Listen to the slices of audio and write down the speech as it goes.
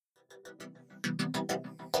Hi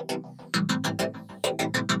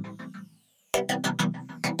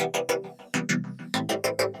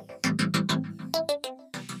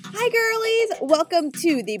girlies, welcome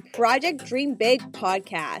to the Project Dream Big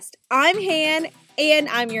podcast. I'm Han and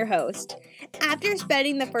I'm your host. After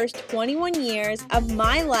spending the first 21 years of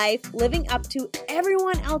my life living up to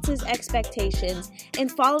everyone else's expectations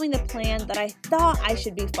and following the plan that I thought I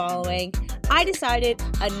should be following, I decided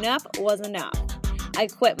enough was enough. I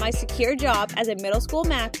quit my secure job as a middle school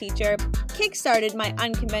math teacher, kickstarted my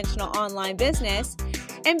unconventional online business,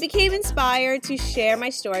 and became inspired to share my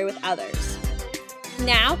story with others.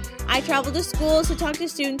 Now, I travel to schools to talk to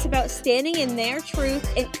students about standing in their truth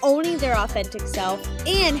and owning their authentic self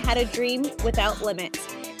and how to dream without limits.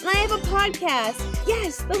 And I have a podcast,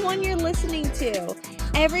 yes, the one you're listening to.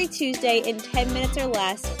 Every Tuesday in 10 minutes or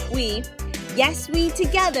less, we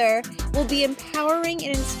together will be empowering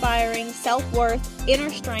and inspiring self-worth, inner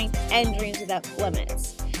strength, and dreams without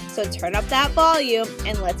limits. So turn up that volume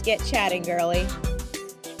and let's get chatting, girly.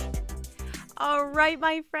 All right,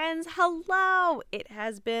 my friends, hello. It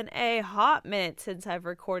has been a hot minute since I've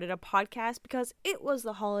recorded a podcast because it was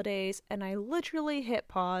the holidays and I literally hit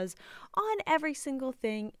pause on every single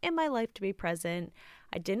thing in my life to be present.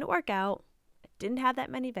 I didn't work out. I didn't have that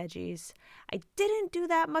many veggies. I didn't do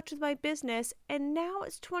that much with my business, and now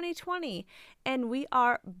it's 2020 and we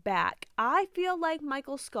are back. I feel like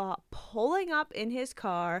Michael Scott pulling up in his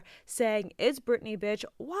car saying, "It's Britney, bitch,"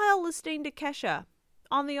 while listening to Kesha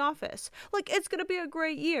on The Office. Like, it's gonna be a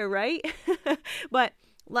great year, right? But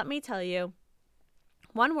let me tell you,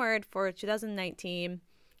 one word for 2019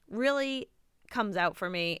 really comes out for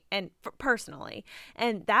me and personally,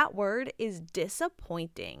 and that word is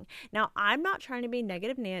disappointing. Now, I'm not trying to be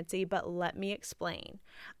negative Nancy, but let me explain.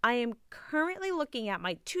 I am currently looking at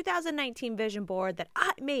my 2019 vision board that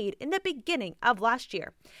I made in the beginning of last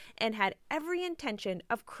year and had every intention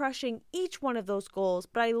of crushing each one of those goals,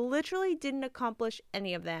 but I literally didn't accomplish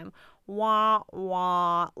any of them. Wah,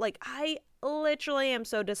 wah. Like, I literally am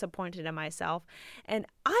so disappointed in myself, and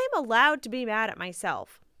I'm allowed to be mad at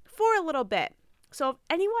myself for a little bit. So if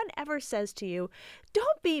anyone ever says to you,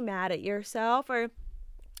 don't be mad at yourself, or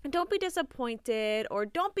don't be disappointed, or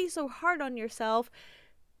don't be so hard on yourself,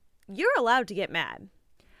 you're allowed to get mad.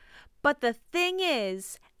 But the thing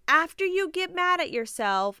is, after you get mad at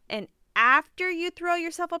yourself and after you throw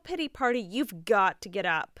yourself a pity party, you've got to get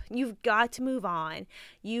up. You've got to move on.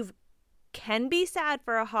 You can be sad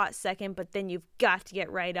for a hot second, but then you've got to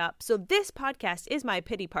get right up. So this podcast is my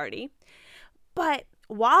pity party. But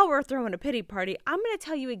while we're throwing a pity party, I'm going to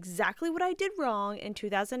tell you exactly what I did wrong in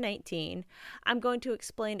 2019. I'm going to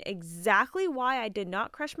explain exactly why I did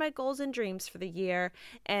not crush my goals and dreams for the year,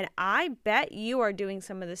 and I bet you are doing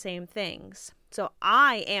some of the same things. So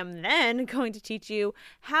I am then going to teach you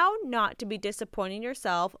how not to be disappointing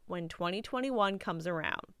yourself when 2021 comes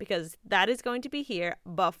around, because that is going to be here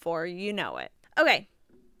before you know it. Okay,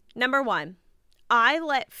 number 1, I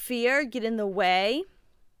let fear get in the way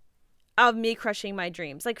of me crushing my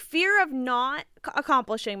dreams, like fear of not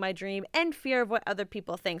accomplishing my dream and fear of what other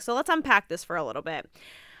people think. So let's unpack this for a little bit.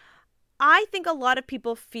 I think a lot of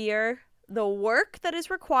people fear the work that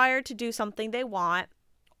is required to do something they want,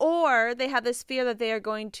 or they have this fear that they are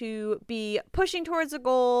going to be pushing towards a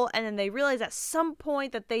goal and then they realize at some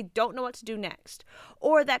point that they don't know what to do next,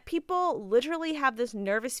 or that people literally have this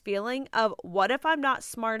nervous feeling of, what if I'm not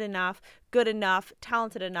smart enough, good enough,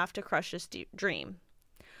 talented enough to crush this dream?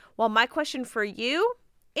 Well, my question for you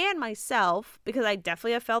and myself, because I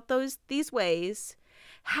definitely have felt these ways,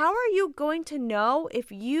 how are you going to know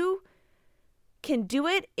if you can do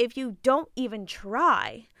it if you don't even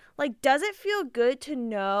try? Like, does it feel good to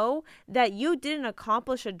know that you didn't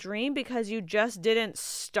accomplish a dream because you just didn't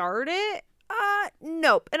start it?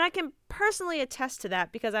 Nope. And I can personally attest to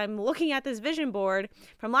that because I'm looking at this vision board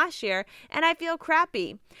from last year and I feel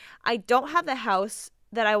crappy. I don't have the house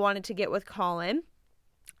that I wanted to get with Colin.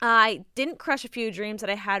 I didn't crush a few dreams that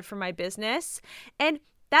I had for my business, and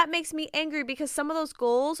that makes me angry because some of those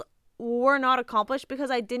goals were not accomplished because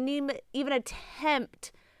I didn't even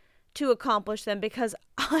attempt to accomplish them because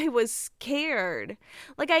I was scared.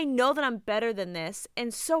 Like, I know that I'm better than this,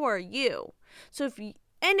 and so are you. So if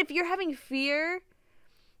you're having fear,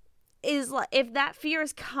 if that fear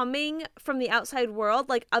is coming from the outside world,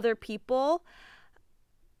 like other people,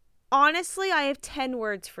 honestly, I have 10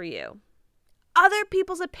 words for you. Other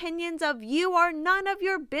people's opinions of you are none of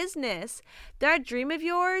your business. Their dream of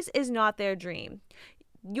yours is not their dream.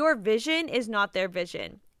 Your vision is not their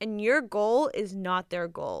vision. And your goal is not their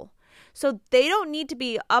goal. So they don't need to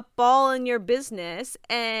be up all in your business.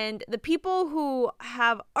 And the people who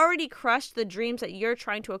have already crushed the dreams that you're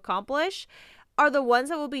trying to accomplish are the ones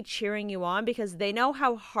that will be cheering you on because they know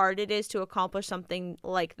how hard it is to accomplish something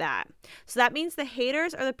like that. So that means the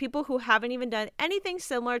haters are the people who haven't even done anything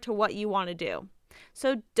similar to what you want to do.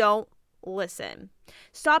 So don't listen.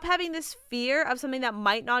 Stop having this fear of something that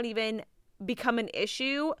might not even become an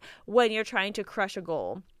issue when you're trying to crush a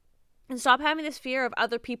goal. And stop having this fear of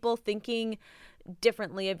other people thinking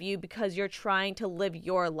differently of you because you're trying to live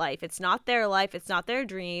your life. It's not their life. It's not their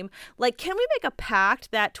dream. Like, can we make a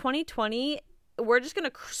pact that 2020, we're just going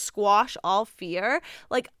to squash all fear?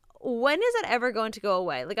 Like, when is it ever going to go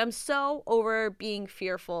away? Like, I'm so over being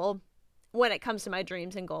fearful when it comes to my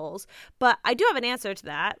dreams and goals. But I do have an answer to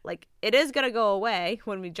that. Like, it is going to go away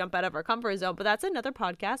when we jump out of our comfort zone, but that's another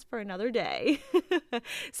podcast for another day.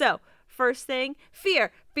 So, first thing,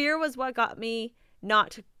 fear. Fear was what got me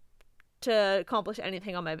not to accomplish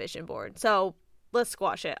anything on my vision board. So, let's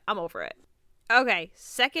squash it. I'm over it. Okay,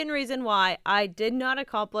 second reason why I did not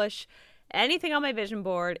accomplish anything on my vision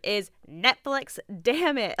board is Netflix.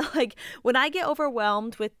 Damn it. Like, when I get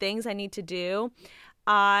overwhelmed with things I need to do,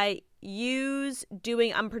 I use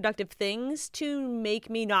doing unproductive things to make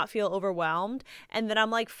me not feel overwhelmed. And then I'm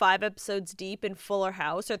like 5 episodes deep in Fuller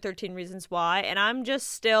House or 13 Reasons Why, and I'm just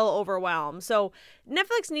still overwhelmed. So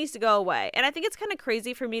Netflix needs to go away. And I think it's kind of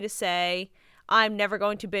crazy for me to say I'm never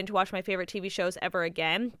going to binge watch my favorite TV shows ever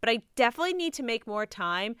again, but I definitely need to make more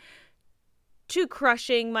time to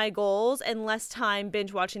crushing my goals and less time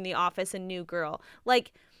binge watching The Office and New Girl.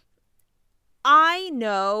 Like, I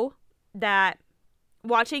know that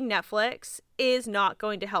watching Netflix is not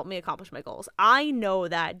going to help me accomplish my goals. I know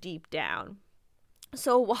that deep down.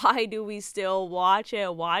 So why do we still watch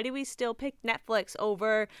it? Why do we still pick Netflix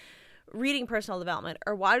over reading personal development?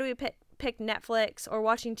 Or why do we pick Netflix or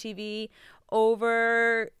watching TV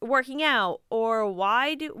over working out? Or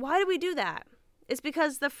why do we do that? It's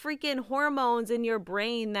because the freaking hormones in your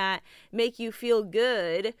brain that make you feel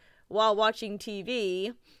good while watching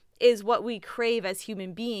TV is what we crave as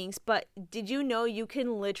human beings. But did you know you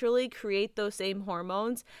can literally create those same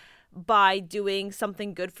hormones by doing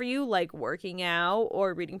something good for you, like working out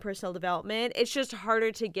or reading personal development? It's just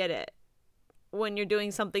harder to get it when you're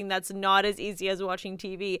doing something that's not as easy as watching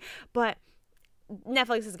TV. But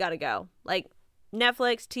Netflix has got to go. Like,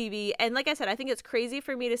 Netflix, TV, and like I said, I think it's crazy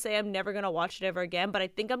for me to say I'm never going to watch it ever again, but I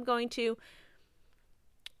think I'm going to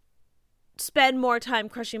spend more time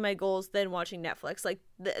crushing my goals than watching Netflix. Like,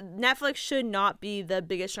 Netflix should not be the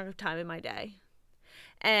biggest chunk of time in my day.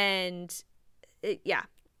 And yeah,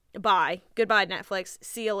 bye. Goodbye, Netflix.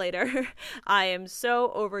 See you later. I am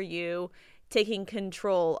so over you taking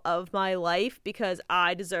control of my life because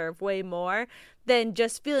I deserve way more than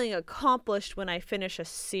just feeling accomplished when I finish a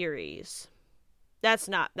series. That's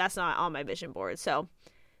not on my vision board. So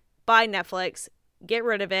bye, Netflix. Get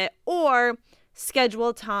rid of it, or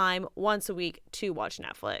schedule time once a week to watch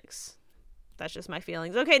Netflix. That's just my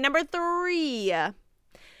feelings. Okay, number 3.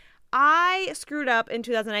 I screwed up in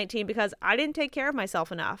 2019 because I didn't take care of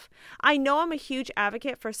myself enough. I know I'm a huge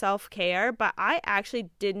advocate for self-care, but I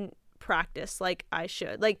actually didn't practice like I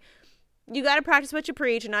should. Like, you got to practice what you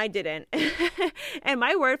preach, and I didn't. And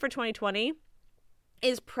my word for 2020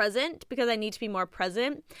 is present, because I need to be more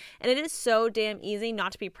present. And it is so damn easy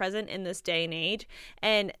not to be present in this day and age.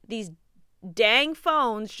 And these dang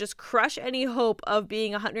phones just crush any hope of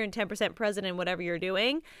being 110% present in whatever you're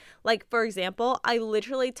doing. Like, for example, I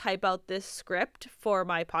literally type out this script for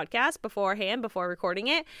my podcast beforehand, before recording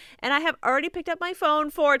it, and I have already picked up my phone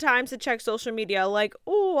 4 times to check social media. Like,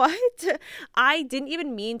 what? I didn't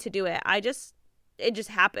even mean to do it. It just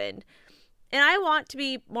happened. And I want to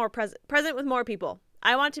be more present with more people.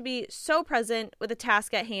 I want to be so present with a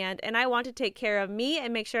task at hand, and I want to take care of me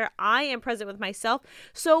and make sure I am present with myself.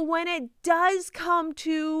 So when it does come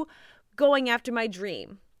to going after my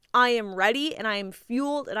dream, I am ready and I am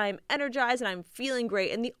fueled and I am energized and I'm feeling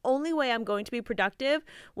great. And the only way I'm going to be productive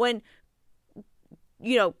when,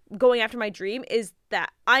 going after my dream is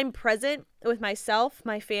that I'm present with myself,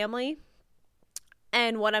 my family,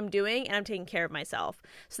 and what I'm doing, and I'm taking care of myself.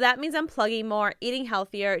 So that means I'm plugging more, eating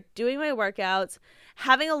healthier, doing my workouts,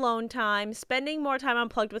 having alone time, spending more time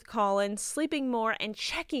unplugged with Colin, sleeping more, and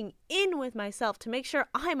checking in with myself to make sure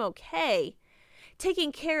I'm okay.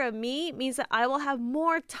 Taking care of me means that I will have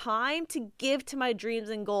more time to give to my dreams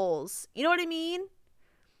and goals. You know what I mean?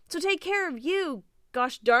 So take care of you,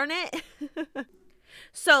 gosh darn it.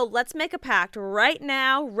 So let's make a pact right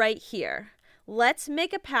now, right here. Let's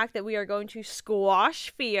make a pact that we are going to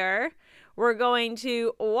squash fear. We're going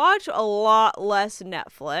to watch a lot less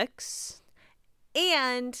Netflix.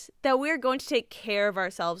 and that we're going to take care of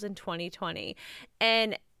ourselves in 2020.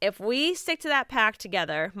 And if we stick to that pact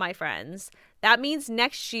together, my friends, that means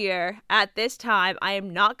next year at this time, I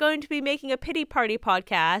am not going to be making a pity party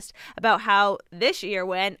podcast about how this year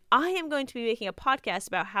went. I am going to be making a podcast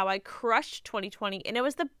about how I crushed 2020 and it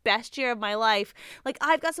was the best year of my life. Like,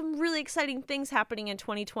 I've got some really exciting things happening in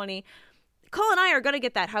 2020. Cole and I are going to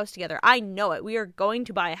get that house together. I know it. We are going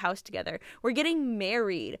to buy a house together. We're getting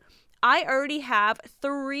married. I already have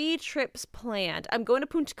 3 trips planned. I'm going to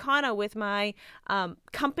Punta Cana with my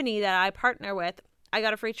company that I partner with. I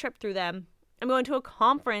got a free trip through them. I'm going to a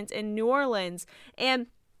conference in New Orleans. And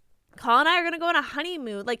Cole and I are going to go on a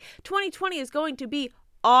honeymoon. Like, 2020 is going to be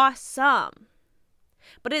awesome.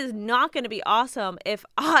 But it is not going to be awesome if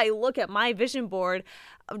I look at my vision board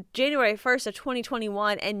of January 1st of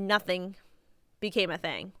 2021 and nothing became a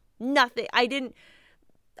thing. Nothing. I didn't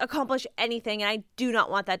accomplish anything, and I do not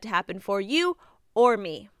want that to happen for you or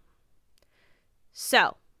me.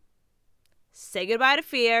 So, say goodbye to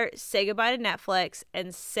fear, say goodbye to Netflix,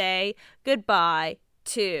 and say goodbye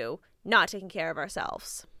to not taking care of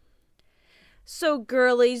ourselves. So,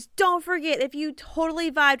 girlies, don't forget, if you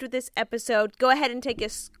totally vibed with this episode, go ahead and take a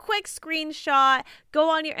quick screenshot, go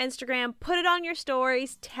on your Instagram, put it on your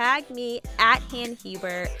stories, tag me at Han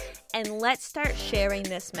Hebert, and let's start sharing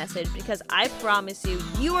this message, because I promise you,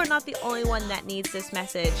 you are not the only one that needs this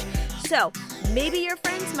message. So, maybe your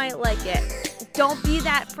friends might like it. Don't be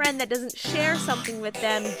that friend that doesn't share something with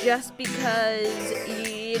them just because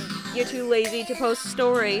you're too lazy to post a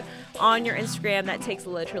story on your Instagram that takes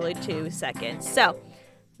literally 2 seconds. So,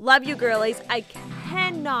 love you, girlies. I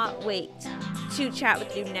cannot wait to chat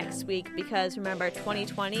with you next week, because remember,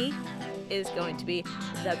 2020 is going to be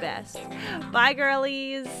the best. Bye,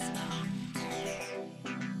 girlies.